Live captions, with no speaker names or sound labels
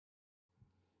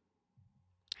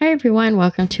Hi everyone,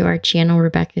 welcome to our channel,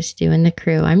 Rebecca Stu and the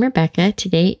Crew. I'm Rebecca.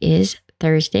 Today is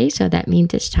Thursday, so that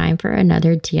means it's time for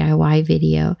another DIY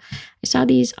video. I saw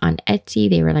these on Etsy.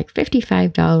 They were like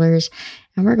 $55,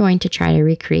 and we're going to try to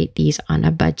recreate these on a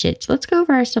budget. So let's go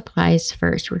over our supplies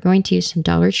first. We're going to use some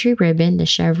Dollar Tree ribbon, the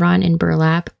chevron and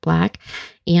burlap black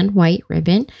and white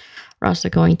ribbon. We're also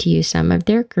going to use some of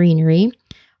their greenery,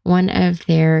 one of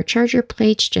their charger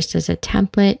plates just as a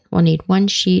template. We'll need one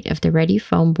sheet of the ready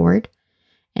foam board.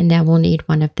 And then we'll need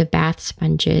one of the bath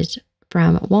sponges.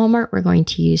 From Walmart, we're going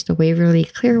to use the Waverly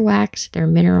Clear Wax, their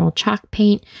mineral chalk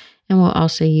paint, and we'll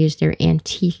also use their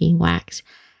antiquing wax.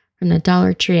 From the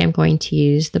Dollar Tree, I'm going to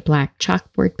use the black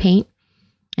chalkboard paint.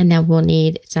 And then we'll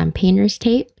need some painter's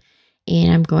tape.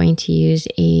 And I'm going to use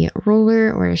a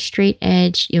ruler or a straight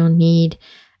edge. You'll need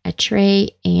a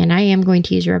tray, and I am going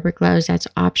to use rubber gloves. That's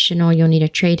optional. You'll need a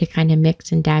tray to kind of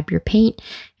mix and dab your paint.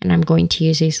 And I'm going to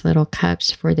use these little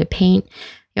cups for the paint.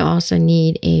 You'll also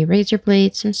need a razor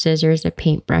blade, some scissors, a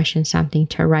paintbrush, and something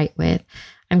to write with.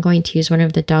 I'm going to use one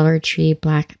of the Dollar Tree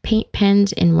black paint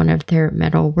pens and one of their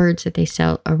metal words that they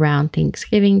sell around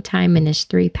Thanksgiving time in this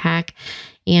 3-pack,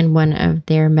 and one of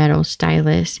their metal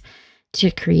stylus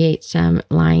to create some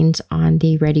lines on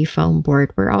the ready foam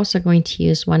board. We're also going to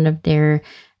use one of their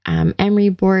emery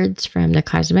boards from the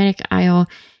cosmetic aisle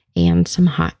and some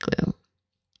hot glue.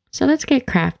 So let's get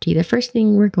crafty. The first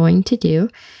thing we're going to do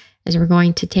is we're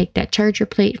going to take that charger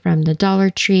plate from the Dollar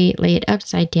Tree, lay it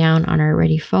upside down on our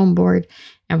ready foam board,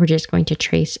 and we're just going to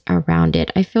trace around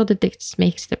it. I feel that this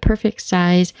makes the perfect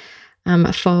size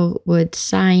faux wood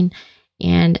sign,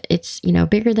 and it's,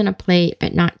 bigger than a plate,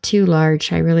 but not too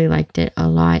large. I really liked it a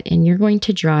lot. And you're going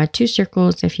to draw 2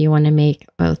 circles if you want to make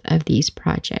both of these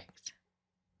projects.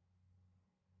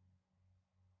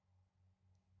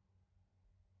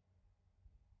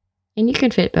 And you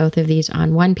can fit both of these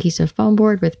on one piece of foam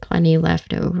board with plenty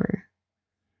left over.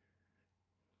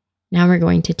 Now we're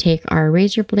going to take our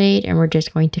razor blade and we're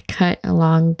just going to cut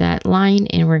along that line,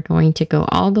 and we're going to go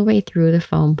all the way through the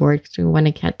foam board because we want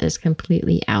to cut this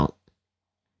completely out.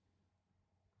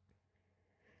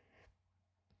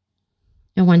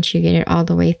 And once you get it all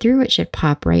the way through, it should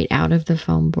pop right out of the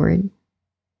foam board.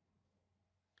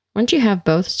 Once you have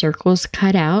both circles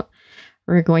cut out,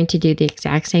 we're going to do the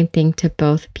exact same thing to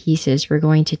both pieces. We're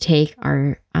going to take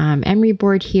our emery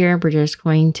board here. We're just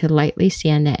going to lightly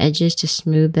sand the edges to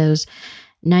smooth those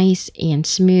nice and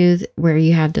smooth where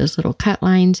you have those little cut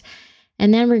lines.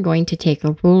 And then we're going to take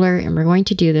a ruler, and we're going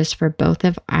to do this for both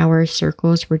of our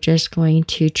circles. We're just going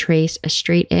to trace a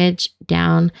straight edge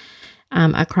down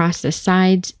across the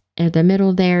sides in the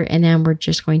middle there. And then we're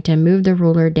just going to move the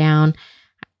ruler down.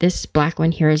 This black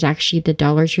one here is actually the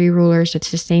Dollar Tree ruler, so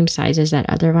it's the same size as that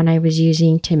other one I was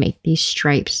using to make these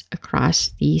stripes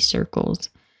across the circles.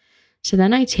 So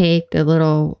then I take the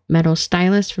little metal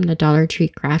stylus from the Dollar Tree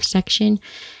craft section,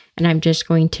 and I'm just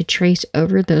going to trace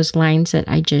over those lines that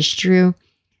I just drew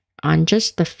on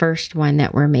just the first one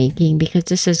that we're making, because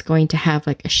this is going to have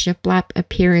like a shiplap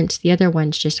appearance. The other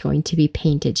one's just going to be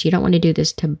painted. So you don't want to do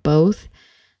this to both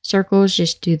circles,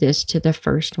 just do this to the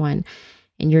first one.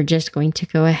 And you're just going to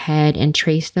go ahead and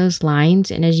trace those lines.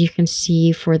 And as you can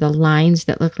see, for the lines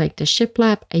that look like the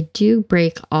shiplap, I do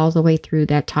break all the way through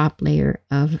that top layer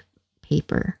of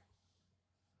paper.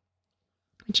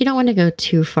 But you don't want to go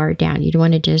too far down. You don't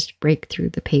want to just break through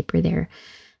the paper there.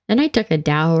 Then I took a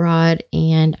dowel rod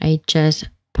and I just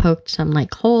poked some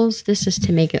like holes. This is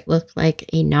to make it look like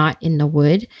a knot in the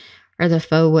wood or the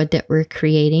faux wood that we're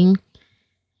creating.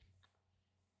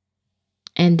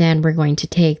 And then we're going to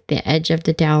take the edge of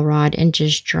the dowel rod and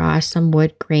just draw some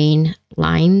wood grain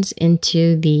lines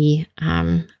into the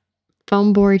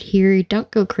foam board here. Don't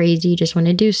go crazy. You just want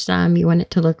to do some. You want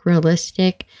it to look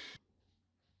realistic.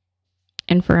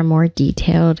 And for a more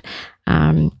detailed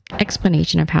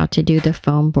explanation of how to do the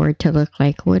foam board to look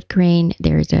like wood grain,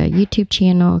 there's a YouTube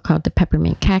channel called The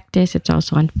Peppermint Cactus. It's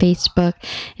also on Facebook,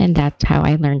 and that's how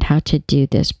I learned how to do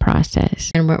this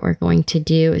process. And what we're going to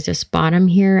do is this bottom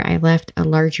here, I left a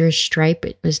larger stripe.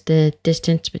 It was the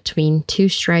distance between 2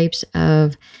 stripes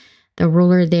of the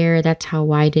ruler there. That's how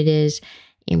wide it is.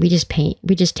 And we just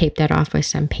tape that off with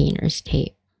some painter's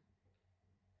tape.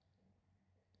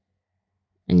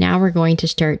 And now we're going to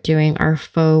start doing our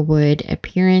faux wood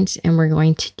appearance, and we're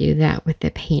going to do that with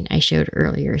the paint I showed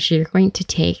earlier. So you're going to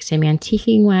take some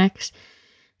antiquing wax,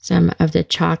 some of the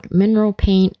chalk mineral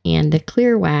paint, and the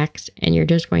clear wax, and you're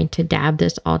just going to dab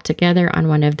this all together on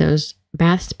one of those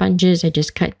bath sponges I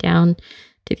just cut down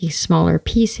to these smaller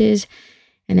pieces.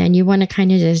 And then you want to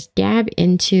kind of just dab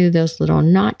into those little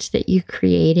knots that you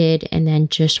created, and then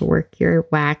just work your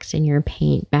wax and your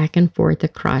paint back and forth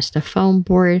across the foam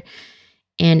board.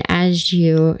 And as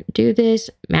you do this,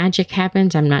 magic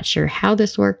happens. I'm not sure how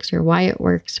this works or why it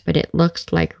works, but it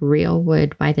looks like real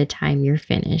wood by the time you're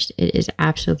finished. It is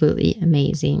absolutely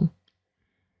amazing.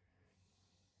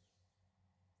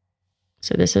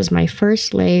 So this is my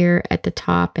first layer at the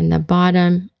top and the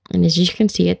bottom. And as you can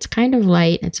see, it's kind of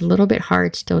light. It's a little bit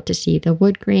hard still to see the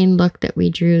wood grain look that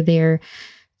we drew there.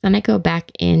 Then I go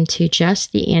back into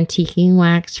just the antiquing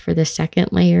wax for the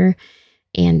second layer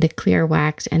and the clear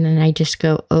wax, and then I just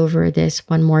go over this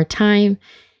one more time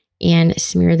and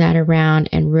smear that around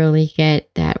and really get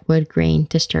that wood grain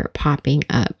to start popping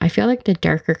up. I feel like the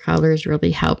darker colors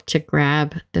really help to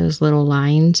grab those little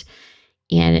lines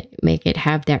and make it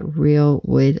have that real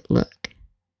wood look.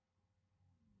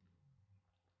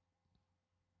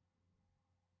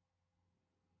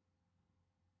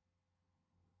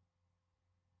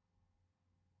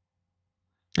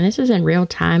 And this is in real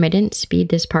time. I didn't speed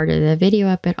this part of the video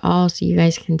up at all, so you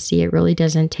guys can see it really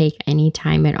doesn't take any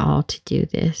time at all to do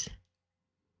this.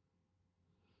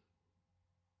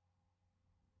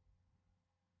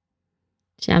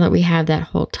 So now that we have that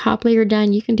whole top layer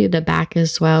done, you can do the back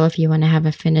as well if you want to have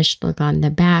a finished look on the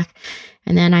back.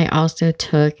 And then I also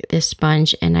took this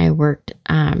sponge and I worked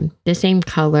the same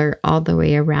color all the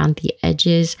way around the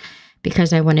edges,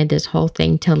 because I wanted this whole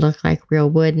thing to look like real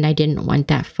wood, and I didn't want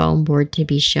that foam board to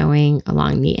be showing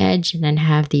along the edge and then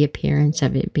have the appearance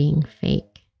of it being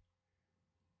fake.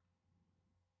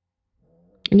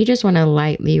 And you just want to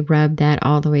lightly rub that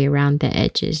all the way around the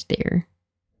edges there.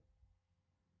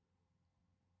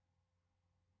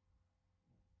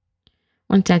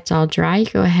 Once that's all dry,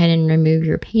 go ahead and remove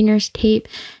your painter's tape.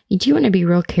 You do want to be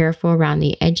real careful around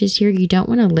the edges here. You don't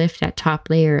want to lift that top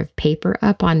layer of paper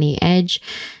up on the edge.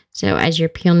 So as you're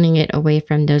peeling it away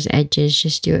from those edges,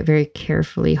 just do it very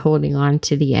carefully, holding on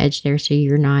to the edge there so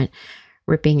you're not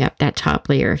ripping up that top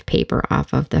layer of paper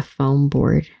off of the foam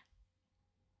board.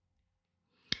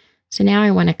 So now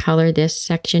I want to color this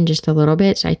section just a little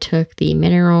bit. So I took the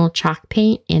mineral chalk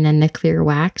paint and then the clear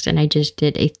wax, and I just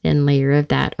did a thin layer of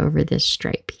that over this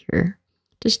stripe here,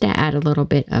 just to add a little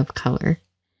bit of color.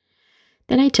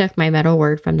 Then I took my metal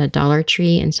word from the Dollar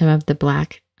Tree and some of the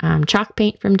black chalk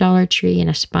paint from Dollar Tree and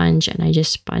a sponge, and I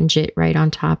just sponge it right on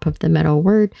top of the metal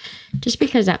word, just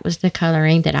because that was the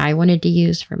coloring that I wanted to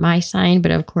use for my sign.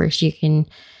 But of course you can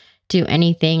do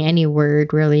anything, any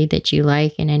word really that you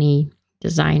like in any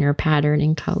design or pattern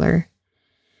and color.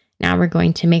 Now we're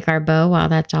going to make our bow while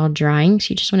that's all drying.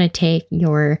 So you just want to take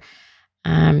your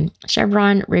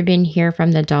chevron ribbon here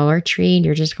from the Dollar Tree, and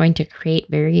you're just going to create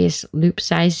various loop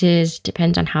sizes.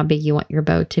 Depends on how big you want your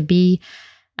bow to be.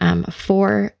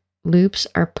 4 loops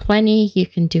are plenty. You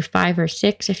can do 5 or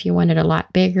 6 if you want it a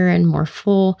lot bigger and more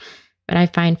full, but I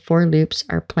find 4 loops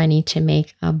are plenty to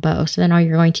make a bow. So then all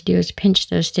you're going to do is pinch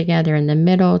those together in the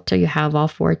middle till you have all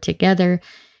 4 together.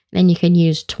 Then you can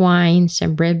use twine,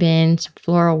 some ribbon, some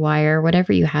floral wire,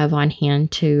 whatever you have on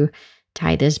hand to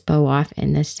tie this bow off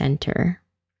in the center.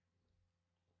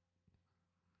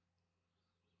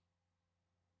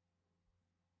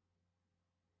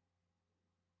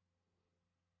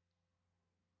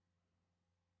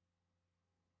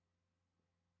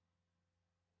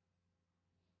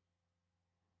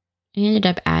 I ended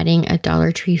up adding a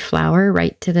Dollar Tree flower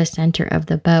right to the center of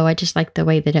the bow. I just liked the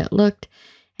way that it looked,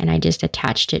 and I just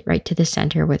attached it right to the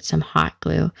center with some hot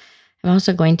glue. I'm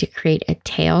also going to create a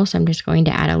tail, so I'm just going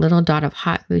to add a little dot of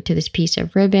hot glue to this piece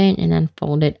of ribbon and then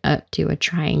fold it up to a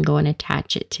triangle and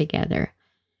attach it together.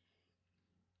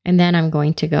 And then I'm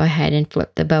going to go ahead and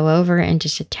flip the bow over and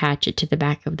just attach it to the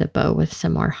back of the bow with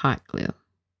some more hot glue.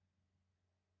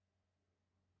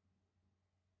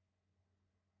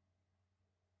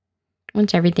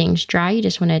 Once everything's dry, you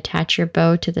just want to attach your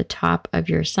bow to the top of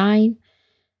your sign.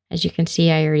 As you can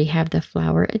see, I already have the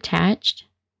flower attached.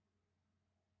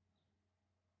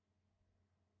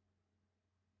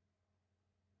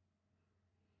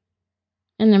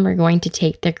 And then we're going to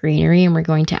take the greenery and we're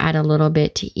going to add a little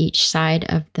bit to each side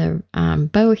of the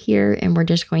bow here. And we're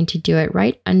just going to do it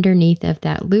right underneath of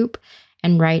that loop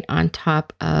and right on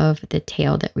top of the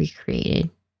tail that we created.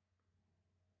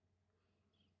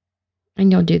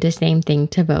 And you'll do the same thing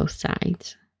to both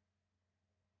sides.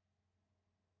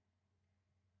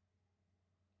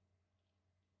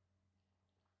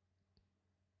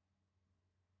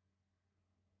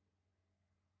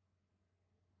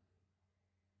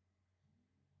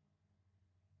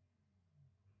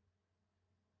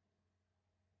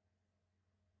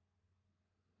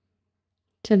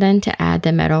 So then to add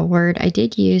the metal word, I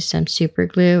did use some super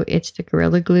glue. It's the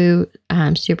Gorilla Glue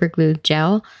super glue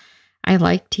gel. I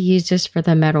like to use this for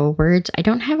the metal words. I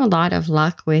don't have a lot of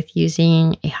luck with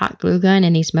using a hot glue gun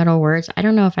in these metal words. I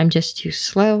don't know if I'm just too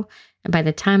slow. And by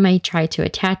the time I try to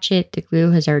attach it, the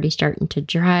glue has already started to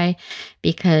dry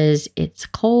because it's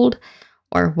cold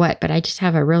or what. But I just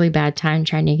have a really bad time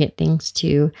trying to get things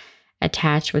to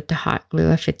attach with the hot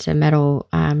glue if it's a metal,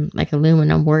 like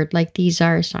aluminum word like these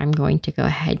are. So I'm going to go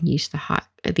ahead and use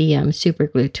the super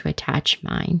glue to attach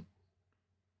mine.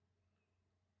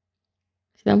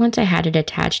 So then once I had it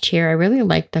attached here, I really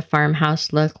like the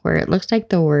farmhouse look where it looks like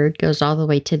the word goes all the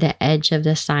way to the edge of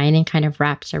the sign and kind of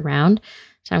wraps around.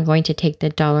 So I'm going to take the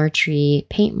Dollar Tree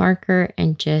paint marker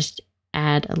and just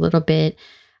add a little bit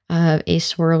of a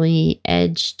swirly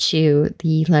edge to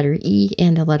the letter E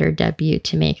and the letter W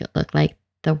to make it look like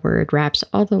the word wraps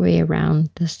all the way around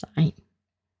the sign.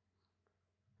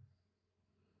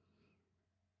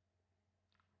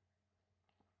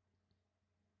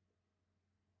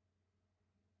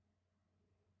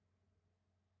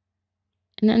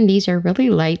 And then these are really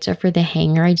light. So for the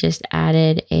hanger, I just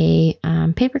added a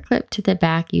paper clip to the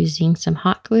back using some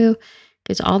hot glue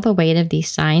because all the weight of these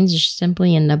signs is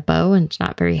simply in the bow and it's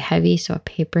not very heavy. So a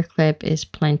paper clip is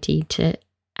plenty to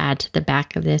add to the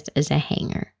back of this as a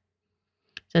hanger.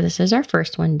 So this is our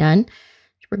first one done.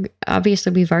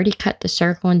 Obviously, we've already cut the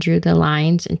circle and drew the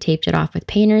lines and taped it off with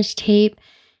painter's tape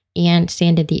and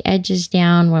sanded the edges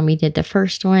down when we did the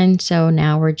first one. So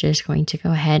now we're just going to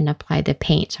go ahead and apply the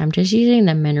paint. So I'm just using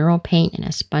the mineral paint and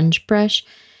a sponge brush.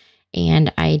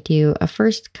 And I do a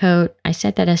first coat. I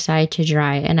set that aside to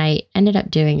dry. And I ended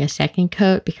up doing a second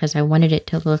coat because I wanted it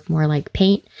to look more like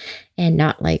paint and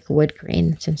not like wood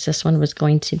grain, since this one was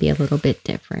going to be a little bit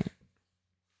different.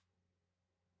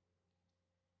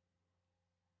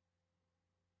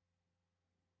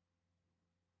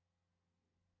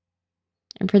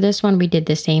 And for this one, we did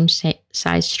the same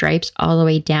size stripes all the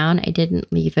way down. I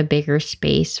didn't leave a bigger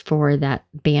space for that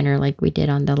banner like we did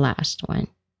on the last one.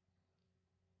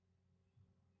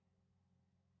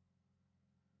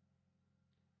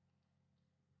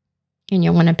 And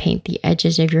you'll want to paint the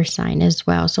edges of your sign as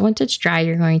well. So once it's dry,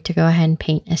 you're going to go ahead and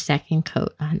paint a second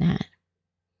coat on that.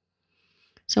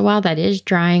 So while that is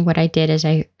drying, what I did is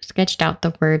I sketched out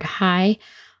the word hi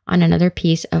on another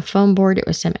piece of foam board. It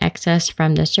was some excess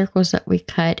from the circles that we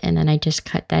cut, and then I just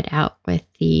cut that out with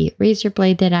the razor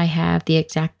blade that I have, the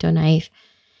X-Acto knife.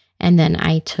 And then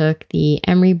I took the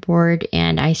emery board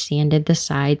and I sanded the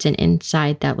sides and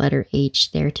inside that letter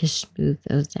H there to smooth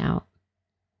those out.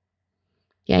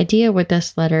 The idea with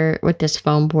this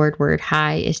foam board word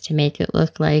hi is to make it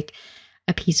look like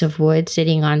a piece of wood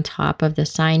sitting on top of the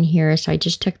sign here. So I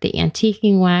just took the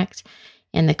antiquing wax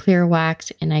and the clear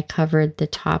wax and I covered the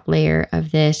top layer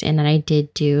of this, and then I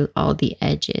did do all the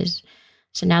edges.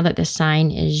 So now that the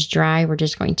sign is dry, we're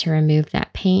just going to remove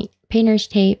that painter's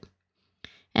tape.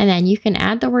 And then you can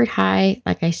add the word hi,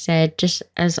 like I said, just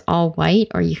as all white,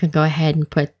 or you can go ahead and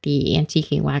put the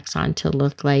antiquing wax on to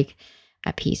look like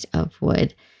a piece of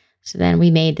wood. So then we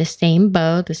made the same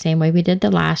bow, the same way we did the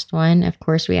last one. Of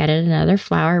course, we added another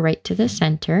flower right to the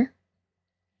center.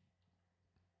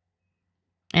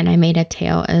 And I made a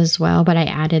tail as well, but I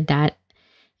added that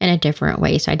in a different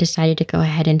way. So I decided to go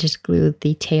ahead and just glue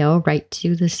the tail right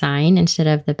to the sign instead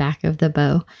of the back of the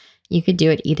bow. You could do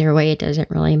it either way. It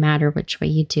doesn't really matter which way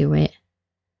you do it.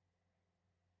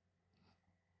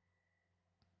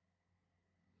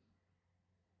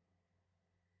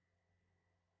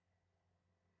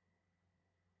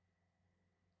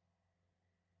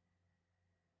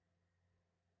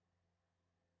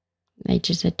 I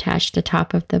just attached the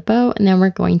top of the bow, and then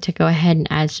we're going to go ahead and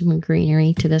add some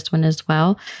greenery to this one as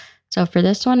well. So for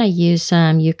this one, I used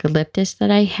some eucalyptus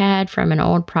that I had from an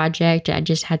old project. I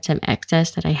just had some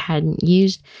excess that I hadn't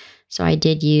used. So I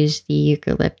did use the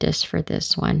eucalyptus for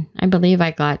this one. I believe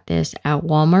I got this at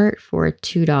Walmart for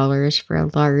 $2 for a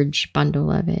large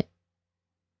bundle of it.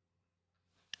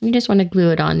 We just want to glue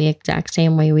it on the exact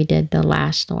same way we did the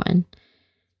last one.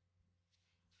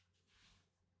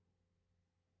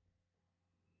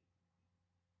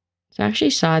 So I actually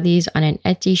saw these on an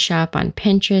Etsy shop on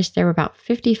Pinterest. They were about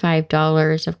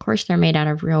 $55. Of course, they're made out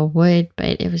of real wood,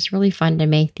 but it was really fun to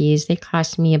make these. They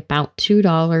cost me about $2,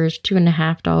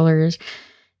 $2.50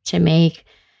 to make.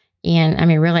 And I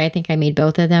mean, really, I think I made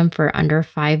both of them for under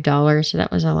 $5. So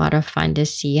that was a lot of fun to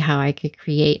see how I could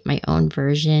create my own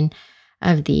version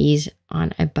of these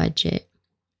on a budget.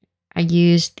 I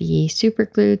used the super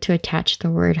glue to attach the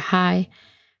word hi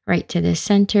right to the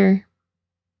center.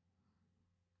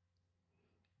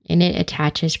 And it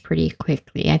attaches pretty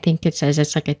quickly. I think it says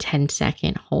it's like a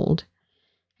 10-second hold.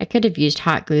 I could have used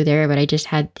hot glue there, but I just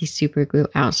had the super glue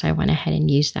out, so I went ahead and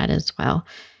used that as well.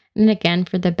 And again,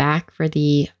 for the back, for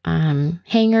the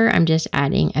hanger, I'm just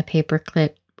adding a paper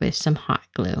clip with some hot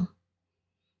glue.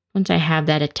 Once I have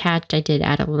that attached, I did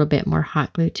add a little bit more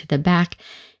hot glue to the back.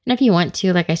 And if you want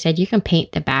to, like I said, you can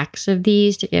paint the backs of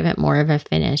these to give it more of a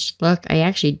finished look. I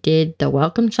actually did the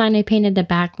welcome sign. I painted the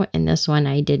back one, and this one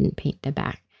I didn't paint the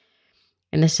back.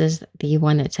 And this is the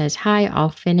one that says, "Hi, all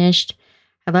finished."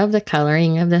 I love the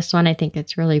coloring of this one. I think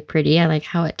it's really pretty. I like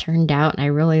how it turned out, and I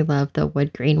really love the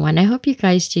wood grain one. I hope you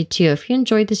guys do too. If you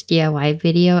enjoyed this DIY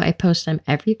video, I post them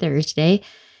every Thursday.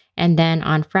 And then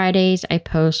on Fridays, I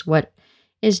post what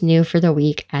is new for the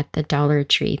week at the Dollar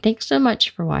Tree. Thanks so much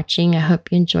for watching. I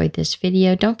hope you enjoyed this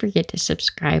video. Don't forget to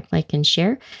subscribe, like, and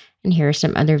share. And here are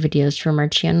some other videos from our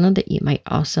channel that you might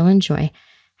also enjoy.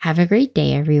 Have a great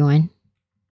day, everyone.